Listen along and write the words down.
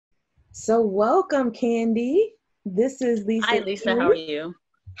So welcome, Candy. This is Hi, Lisa Lisa. How E. are you?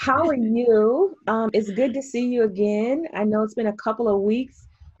 How are you? It's good to see you again. I know it's been a couple of weeks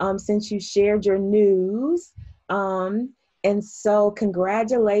since you shared your news. Um, and so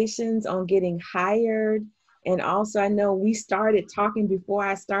congratulations on getting hired. And also, I know we started talking before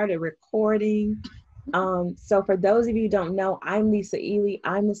I started recording. So for those of you who don't know, I'm Lisa Ely.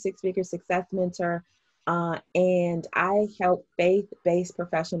 I'm the Six Figure Success Mentor, and I help faith-based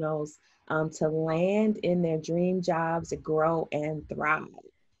professionals to land in their dream jobs, grow and thrive.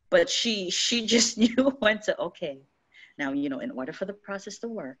 But she just knew when to, okay, now, in order for the process to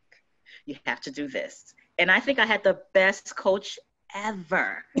work, you have to do this. And I think I had the best coach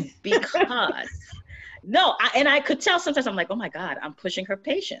ever because, no, and I could tell sometimes I'm like, oh my God, I'm pushing her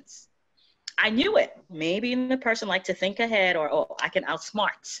patience. I knew it. Maybe the person like to think ahead or, oh, I can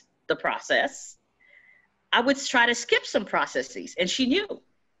outsmart the process. I would try to skip some processes. And she knew.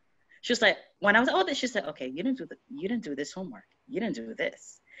 She was like, when I was older, she said, okay, you didn't do this homework. You didn't do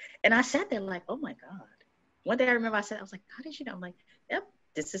this. And I sat there like, oh my God. One day I remember I was like, how did she know? I'm like, yep,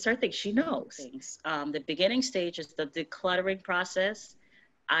 this is her thing. She knows things. The beginning stage is the decluttering process.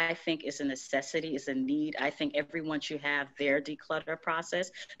 I think is a necessity, is a need. I think everyone should have their declutter process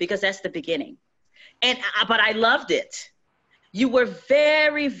because that's the beginning. But I loved it. You were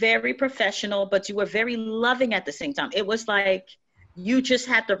very, very professional, but you were very loving at the same time. It was like you just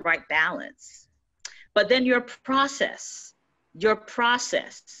had the right balance. But then your process,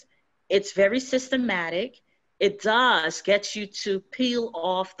 it's very systematic. It does get you to peel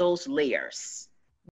off those layers.